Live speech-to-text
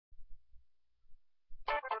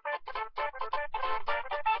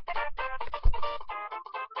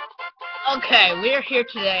Okay, we're here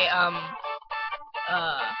today,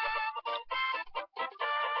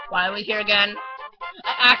 why are we here again?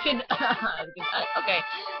 Actually, okay,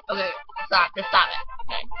 just stop it,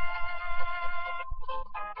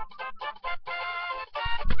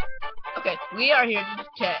 okay, we are here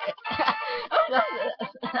to,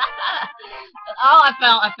 oh, I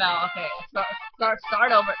fell, okay,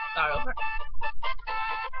 start over.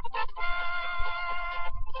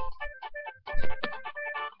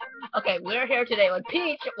 Okay, we're here today with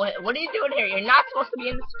Peach. What are you doing here? You're not supposed to be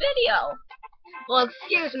in this video. Well,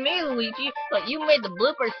 excuse me, Luigi, but you made the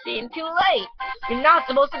blooper scene too late. You're not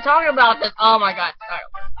supposed to talk about this. Oh my god, sorry.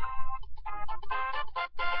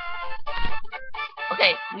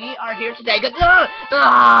 Okay, we are here today. What?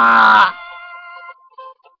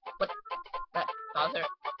 Bowser?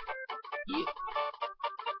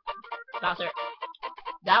 Bowser.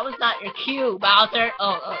 That was not your cue, Bowser.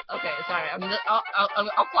 Oh, okay, sorry.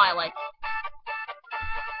 I'll fly away.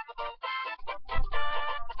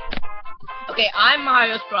 Okay, I'm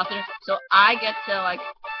Mario's brother, so I get to like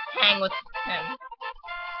hang with him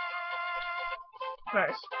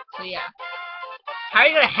first. So yeah, how are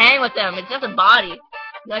you gonna hang with him? It's just a body.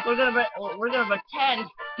 Like we're gonna pretend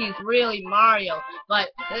he's really Mario,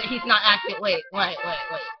 but he's not actually. Wait.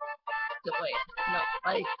 No,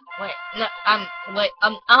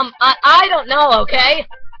 I don't know, okay?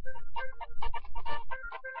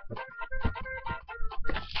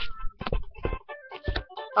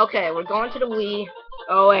 Okay, we're going to the Wii.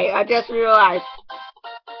 Oh wait, I just realized,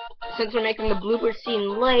 since we're making the blooper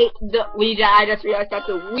scene late, I just realized that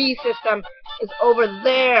the Wii system is over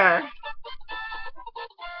there.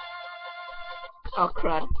 Oh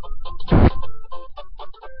crud.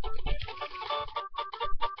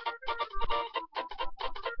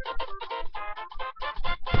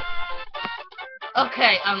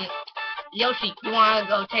 Okay, Yoshi, you wanna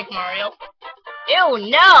go take Mario? Ew,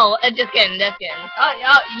 no! Just kidding.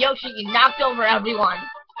 Oh, Yoshi, you knocked over everyone.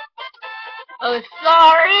 Oh,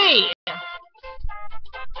 sorry!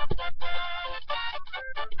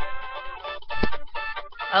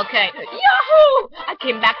 Okay, yahoo! I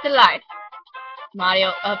came back to life.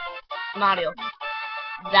 Mario,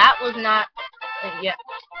 that was not, yeah.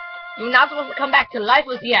 You're not supposed to come back to life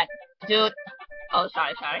with yet, dude. Oh,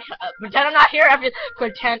 sorry. Pretend I'm not here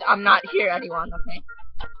pretend I'm not here, anyone, okay?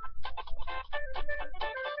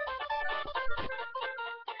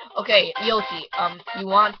 Okay, Yoshi, you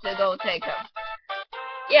want to go take him?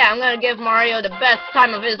 Yeah, I'm gonna give Mario the best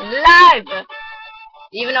time of his life!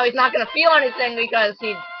 Even though he's not gonna feel anything because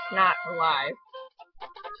he's not alive.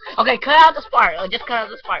 Okay, cut out this part. Oh, just cut out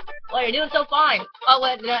this part. Well, you're doing so fine. Oh,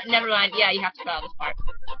 wait, never mind. Yeah, you have to cut out this part.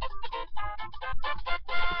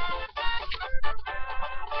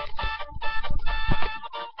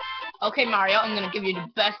 Okay, Mario, I'm gonna give you the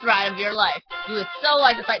best ride of your life. You would so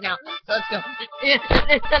like this right now. So let's go. No,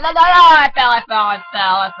 I fell.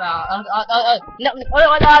 No,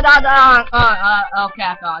 okay,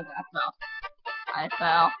 I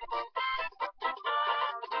fell.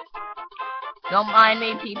 Don't mind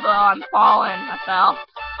me, people. I'm falling. I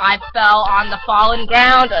fell on the fallen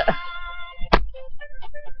ground.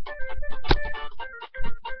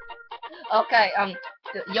 Okay,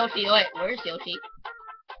 Yoshi, wait, where's Yoshi?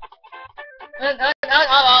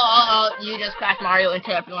 You just crashed Mario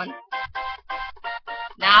into everyone.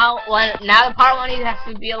 Now the part when he has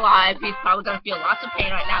to be alive, he's probably gonna feel lots of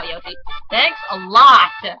pain right now, Yoshi. Thanks a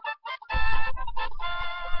lot!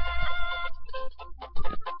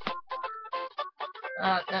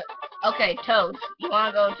 Okay, Toad, you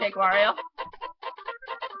wanna go take Mario?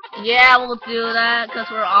 Yeah, we'll do that,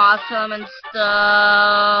 because we're awesome and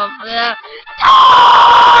stuff.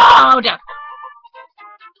 Toad!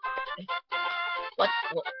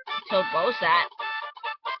 Toad, what was that?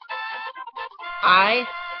 I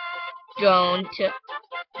don't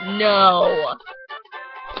know.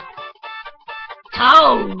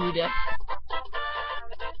 Toad!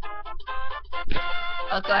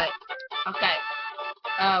 Okay.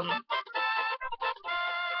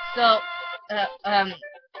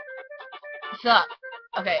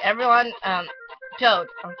 Okay, everyone, Toad.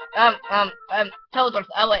 Toadsworth.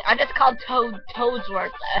 Oh wait, I just called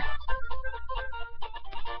Toadsworth.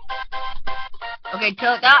 Okay,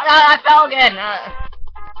 Toad. I fell again.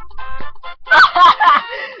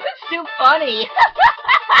 It's too funny.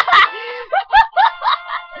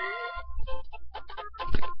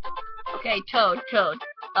 Okay, Toad.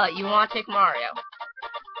 You want to take Mario?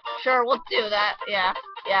 Sure, we'll do that. Yeah,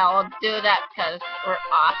 we'll do that because we're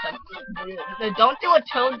awesome. Don't do what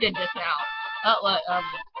Toad did just now.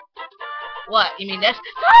 What? You mean this?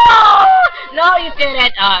 No! No, you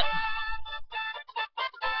didn't.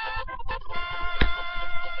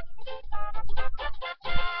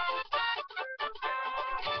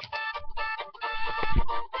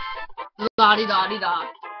 La-di-da-di-da.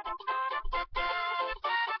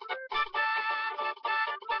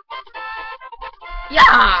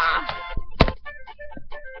 Yeah!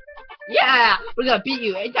 Yeah! We're gonna beat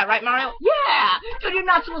you, ain't that right, Mario? Yeah! Dude, you're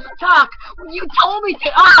not supposed to talk! You told me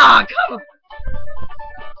to! Ah! Come on!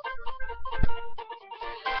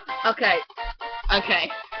 Okay.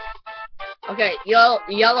 Okay. Okay,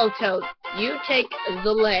 Yellow Toad, you take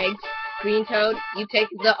the legs. Green Toad, you take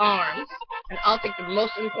the arms. And I'll take the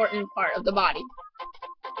most important part of the body.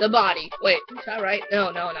 The body. Wait, is that right?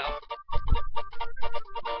 No.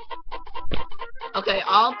 Okay,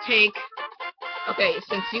 I'll take... Okay,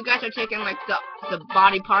 since you guys are taking, like, the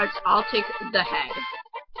body parts, I'll take the head.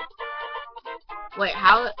 Wait,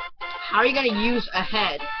 how are you gonna use a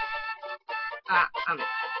head?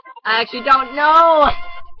 I actually don't know!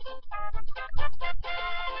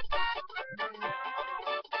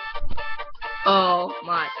 Oh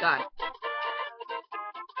my god.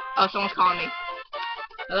 Oh, someone's calling me.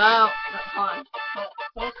 Hello? Hold on.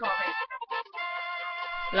 Someone's calling me.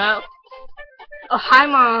 Hello? Oh, hi,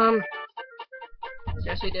 Mom!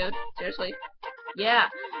 Seriously, dude? Seriously? Yeah.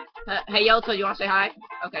 Hey, Yellow Toad, you wanna say hi?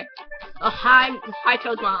 Okay. Oh, hi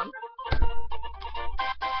Toad's mom.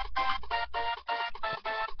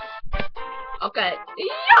 Okay.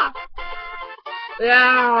 Yeah!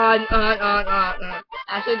 Yeah!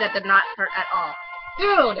 Actually, that did not hurt at all.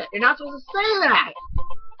 Dude, you're not supposed to say that!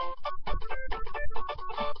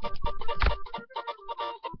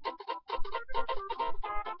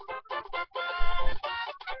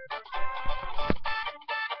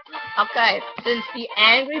 Okay, since the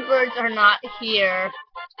Angry Birds are not here,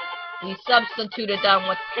 we substituted them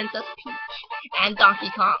with Princess Peach and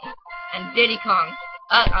Donkey Kong and Diddy Kong.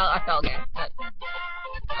 I fell again.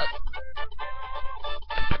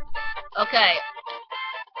 Okay.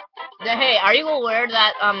 Hey, are you aware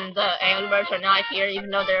that the Angry Birds are not here, even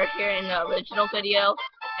though they're here in the original video?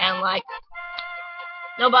 And like,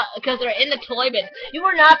 no, but because they're in the toy bin. You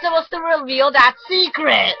were not supposed to reveal that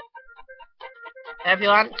secret.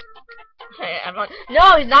 Everyone. Hey, everyone.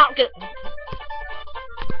 No, he's not gonna.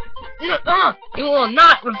 You will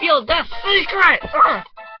not reveal that secret.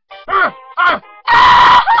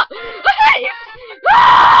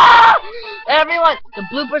 Everyone, the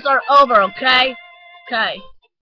bloopers are over. Okay. Okay.